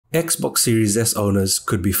Xbox Series S owners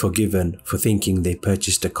could be forgiven for thinking they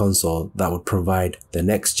purchased a console that would provide the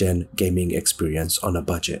next-gen gaming experience on a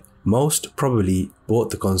budget. Most probably bought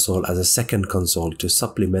the console as a second console to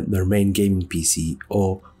supplement their main gaming PC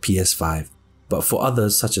or PS5, but for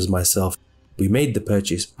others such as myself, we made the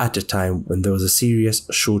purchase at a time when there was a serious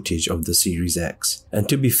shortage of the Series X. And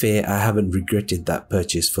to be fair, I haven't regretted that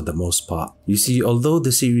purchase for the most part. You see, although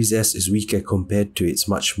the Series S is weaker compared to its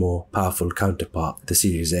much more powerful counterpart, the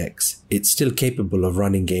Series X, it's still capable of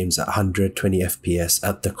running games at 120 FPS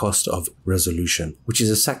at the cost of resolution, which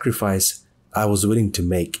is a sacrifice I was willing to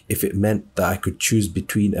make if it meant that I could choose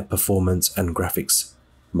between a performance and graphics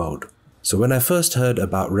mode. So when I first heard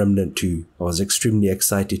about Remnant 2, I was extremely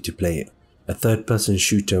excited to play it. A third-person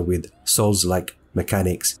shooter with Souls-like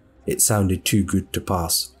mechanics, it sounded too good to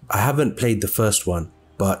pass. I haven't played the first one,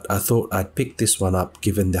 but I thought I'd pick this one up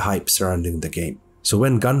given the hype surrounding the game. So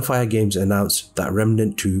when Gunfire Games announced that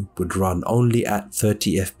Remnant 2 would run only at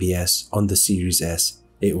 30 FPS on the Series S,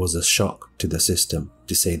 it was a shock to the system,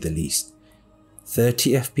 to say the least.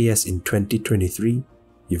 30 FPS in 2023?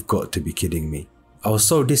 You've got to be kidding me. I was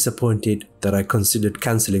so disappointed that I considered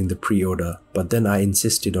cancelling the pre-order, but then I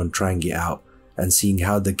insisted on trying it out and seeing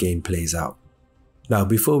how the game plays out. Now,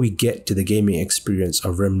 before we get to the gaming experience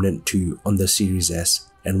of Remnant 2 on the Series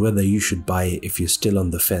S and whether you should buy it if you're still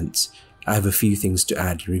on the fence, I have a few things to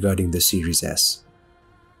add regarding the Series S.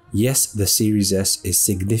 Yes, the Series S is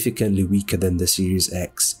significantly weaker than the Series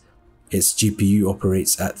X. Its GPU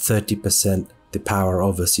operates at 30% the power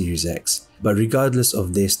of a Series X. But regardless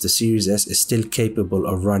of this, the Series S is still capable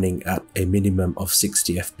of running at a minimum of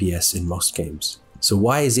 60 FPS in most games. So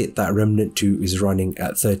why is it that Remnant 2 is running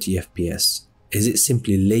at 30 FPS? Is it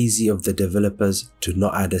simply lazy of the developers to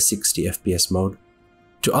not add a 60 FPS mode?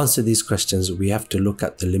 To answer these questions, we have to look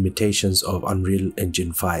at the limitations of Unreal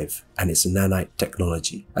Engine 5 and its nanite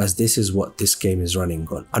technology, as this is what this game is running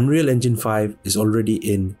on. Unreal Engine 5 is already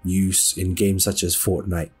in use in games such as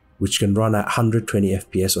Fortnite, which can run at 120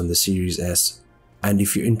 FPS on the Series S. And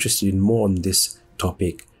if you're interested in more on this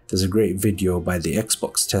topic, there's a great video by the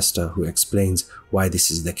Xbox tester who explains why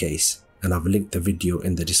this is the case, and I've linked the video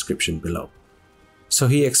in the description below. So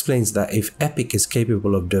he explains that if Epic is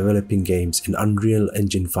capable of developing games in Unreal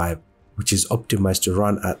Engine 5, which is optimized to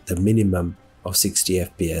run at the minimum of 60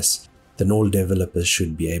 FPS, then all developers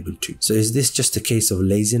should be able to. So is this just a case of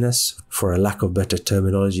laziness, for a lack of better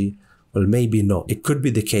terminology? Well, maybe not. It could be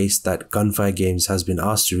the case that Gunfire Games has been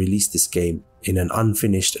asked to release this game in an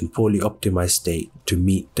unfinished and poorly optimized state to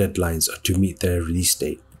meet deadlines or to meet their release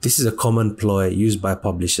date. This is a common ploy used by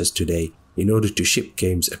publishers today in order to ship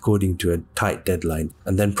games according to a tight deadline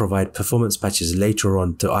and then provide performance patches later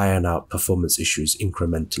on to iron out performance issues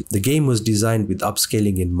incrementally. The game was designed with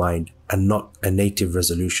upscaling in mind and not a native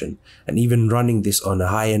resolution, and even running this on a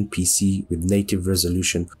high-end PC with native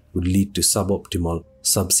resolution would lead to suboptimal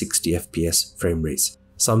sub-60 FPS frame rates,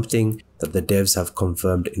 something that the devs have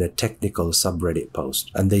confirmed in a technical subreddit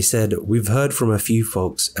post. And they said, "We've heard from a few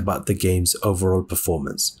folks about the game's overall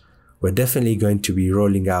performance. We're definitely going to be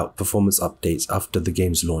rolling out performance updates after the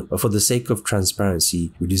game's launch, but for the sake of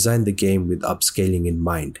transparency, we designed the game with upscaling in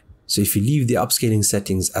mind. So if you leave the upscaling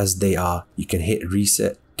settings as they are, you can hit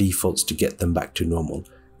reset defaults to get them back to normal.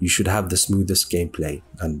 You should have the smoothest gameplay,"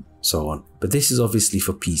 and so on. But this is obviously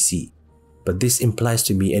for PC. But this implies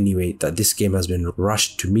to me anyway that this game has been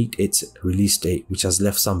rushed to meet its release date, which has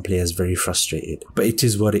left some players very frustrated. But it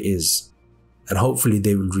is what it is, and hopefully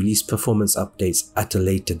they will release performance updates at a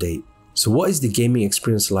later date. So what is the gaming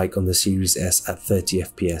experience like on the Series S at 30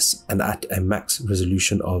 FPS and at a max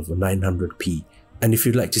resolution of 900p? And if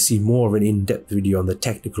you'd like to see more of an in-depth video on the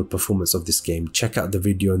technical performance of this game, check out the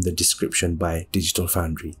video in the description by Digital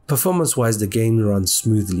Foundry. Performance-wise, the game runs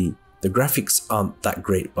smoothly. The graphics aren't that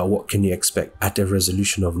great, but what can you expect at a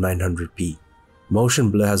resolution of 900p?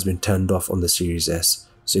 Motion blur has been turned off on the Series S,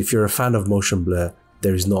 so if you're a fan of motion blur,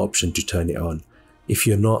 there is no option to turn it on. If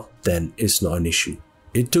you're not, then it's not an issue.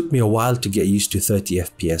 It took me a while to get used to 30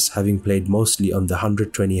 FPS, having played mostly on the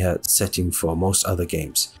 120Hz setting for most other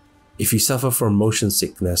games. If you suffer from motion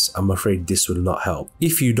sickness, I'm afraid this will not help.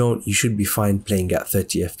 If you don't, you should be fine playing at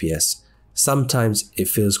 30 FPS. Sometimes it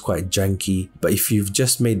feels quite janky, but if you've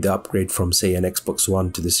just made the upgrade from say an Xbox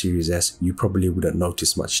One to the Series S, you probably wouldn't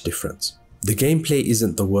notice much difference. The gameplay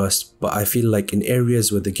isn't the worst, but I feel like in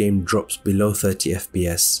areas where the game drops below 30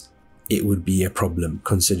 FPS, it would be a problem,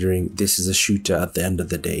 considering this is a shooter at the end of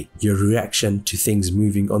the day. Your reaction to things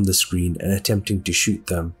moving on the screen and attempting to shoot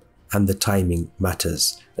them, and the timing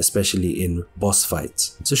matters, especially in boss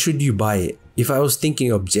fights. So should you buy it? If I was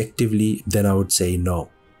thinking objectively, then I would say no.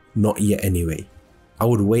 Not yet anyway. I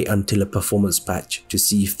would wait until a performance patch to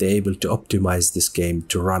see if they're able to optimize this game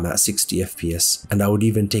to run at 60 FPS, and I would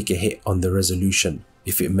even take a hit on the resolution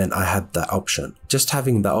if it meant I had that option. Just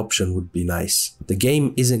having that option would be nice. The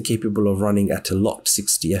game isn't capable of running at a locked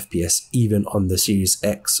 60 FPS even on the Series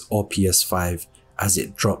X or PS5 as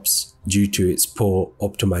it drops due to its poor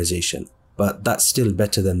optimization, but that's still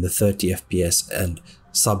better than the 30 FPS and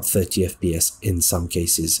sub 30 FPS in some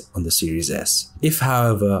cases on the Series S. If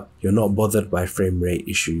however you're not bothered by frame rate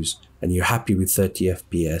issues and you're happy with 30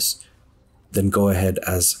 FPS, then go ahead,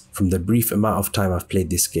 as from the brief amount of time I've played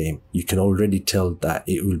this game, you can already tell that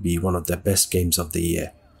it will be one of the best games of the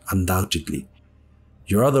year, undoubtedly.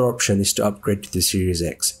 Your other option is to upgrade to the Series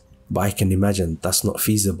X, but I can imagine that's not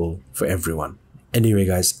feasible for everyone. Anyway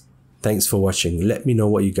guys, thanks for watching. Let me know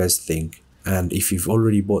what you guys think, and if you've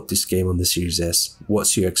already bought this game on the Series S,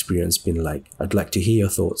 what's your experience been like? I'd like to hear your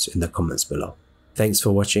thoughts in the comments below. Thanks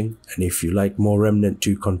for watching, and if you like more Remnant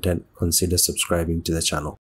 2 content, consider subscribing to the channel.